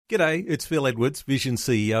G'day, it's Phil Edwards, Vision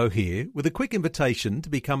CEO here, with a quick invitation to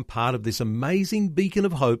become part of this amazing beacon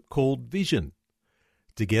of hope called Vision.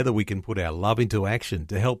 Together we can put our love into action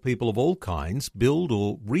to help people of all kinds build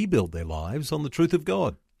or rebuild their lives on the truth of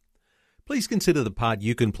God. Please consider the part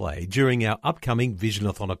you can play during our upcoming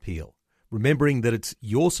Visionathon appeal, remembering that it's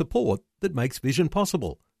your support that makes Vision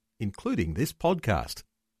possible, including this podcast.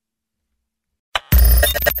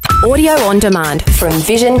 Audio on demand from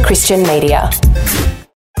Vision Christian Media.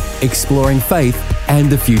 Exploring faith and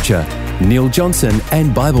the future. Neil Johnson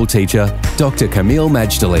and Bible teacher Dr. Kameel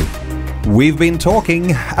Majdali. We've been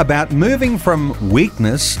talking about moving from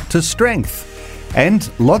weakness to strength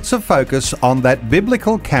and lots of focus on that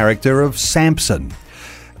biblical character of Samson.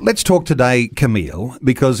 Let's talk today, Kameel,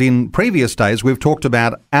 because in previous days we've talked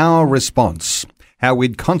about our response, how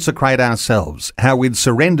we'd consecrate ourselves, how we'd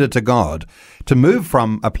surrender to God to move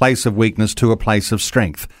from a place of weakness to a place of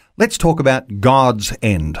strength. Let's talk about God's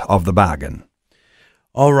end of the bargain.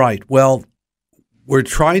 All right. Well, we're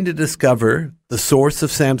trying to discover the source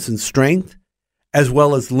of Samson's strength as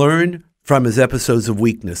well as learn from his episodes of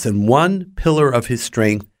weakness. And one pillar of his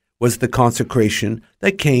strength was the consecration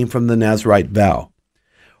that came from the Nazirite vow.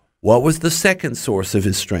 What was the second source of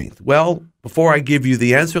his strength? Well, before I give you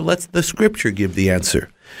the answer, let the scripture give the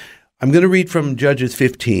answer. I'm going to read from Judges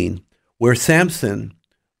 15, where Samson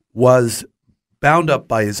was bound up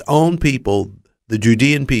by his own people, the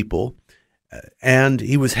Judean people, and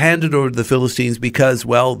he was handed over to the Philistines because,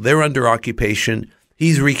 well, they're under occupation.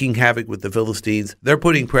 He's wreaking havoc with the Philistines. They're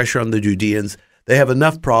putting pressure on the Judeans. They have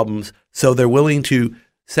enough problems, so they're willing to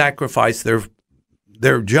sacrifice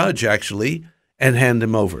their judge, actually, and hand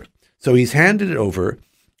him over. So he's handed it over,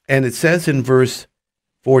 and it says in verse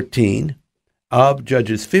 14 of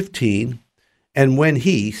Judges 15, "And when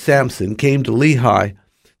he, Samson, came to Lehi,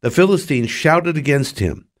 the Philistines shouted against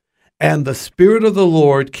him, and the Spirit of the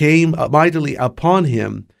Lord came mightily upon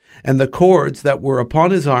him, and the cords that were upon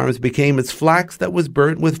his arms became as flax that was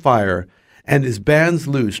burnt with fire, and his bands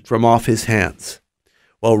loosed from off his hands."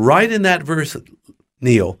 Well, right in that verse,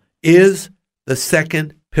 Neil, is the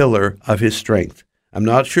second pillar of his strength. I'm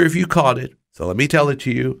not sure if you caught it, so let me tell it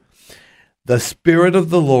to you. The Spirit of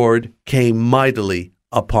the Lord came mightily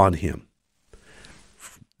upon him.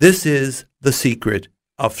 This is the secret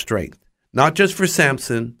of strength, not just for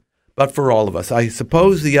Samson, but for all of us. I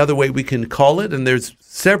suppose the other way we can call it, and there's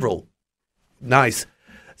several nice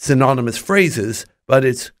synonymous phrases, but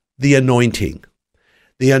it's the anointing.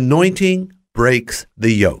 The anointing breaks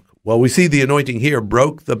the yoke. Well, we see the anointing here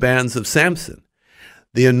broke the bands of Samson.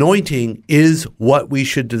 The anointing is what we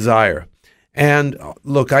should desire. And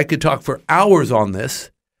look, I could talk for hours on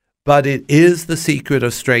this, but it is the secret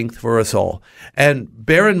of strength for us all. And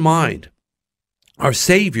bear in mind, our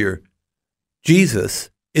Savior, Jesus,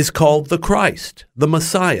 is called the Christ, the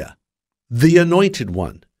Messiah, the Anointed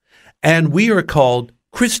One. And we are called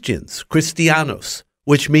Christians, Christianos,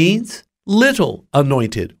 which means little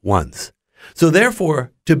anointed ones. So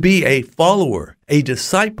therefore, to be a follower, a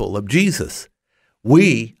disciple of Jesus,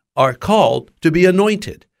 we are called to be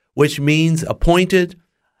anointed, which means appointed,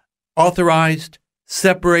 authorized,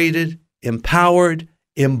 separated, empowered,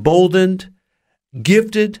 emboldened,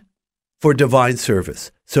 gifted for divine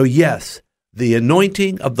service. So yes, the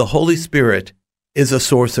anointing of the Holy Spirit is a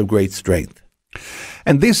source of great strength.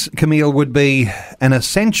 And this, Kameel, would be an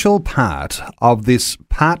essential part of this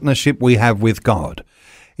partnership we have with God.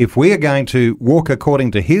 If we are going to walk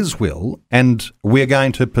according to His will and we're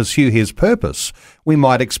going to pursue His purpose, we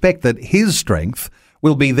might expect that His strength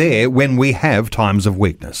will be there when we have times of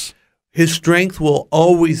weakness. His strength will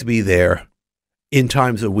always be there in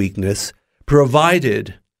times of weakness,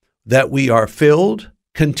 provided that we are filled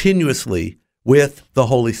continuously with the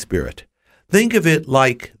Holy Spirit. Think of it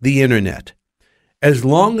like the internet. As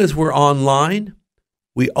long as we're online,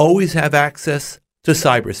 we always have access to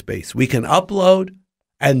cyberspace. We can upload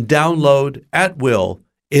and download at will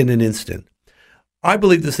in an instant. I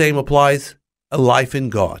believe the same applies to life in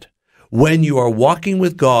God. When you are walking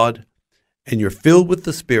with God and you're filled with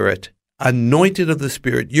the Spirit, anointed of the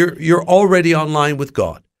Spirit, you're already online with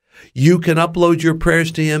God. You can upload your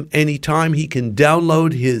prayers to Him anytime. He can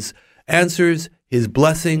download His answers, His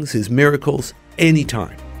blessings, His miracles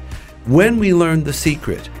anytime. When we learn the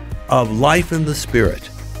secret of life in the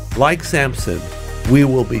Spirit, like Samson, we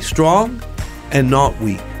will be strong and not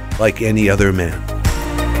weak like any other man.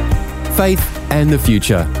 Faith and the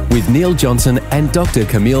Future with Neil Johnson and Dr.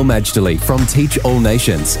 Kameel Majdali from Teach All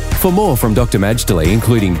Nations. For more from Dr. Majdali,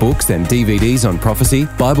 including books and DVDs on prophecy,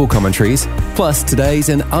 Bible commentaries, plus today's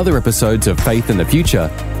and other episodes of Faith and the Future,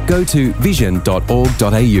 go to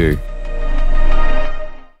vision.org.au.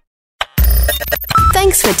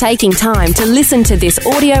 Thanks for taking time to listen to this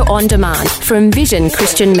audio on demand from Vision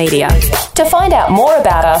Christian Media. To find out more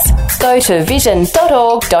about us, go to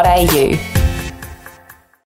vision.org.au.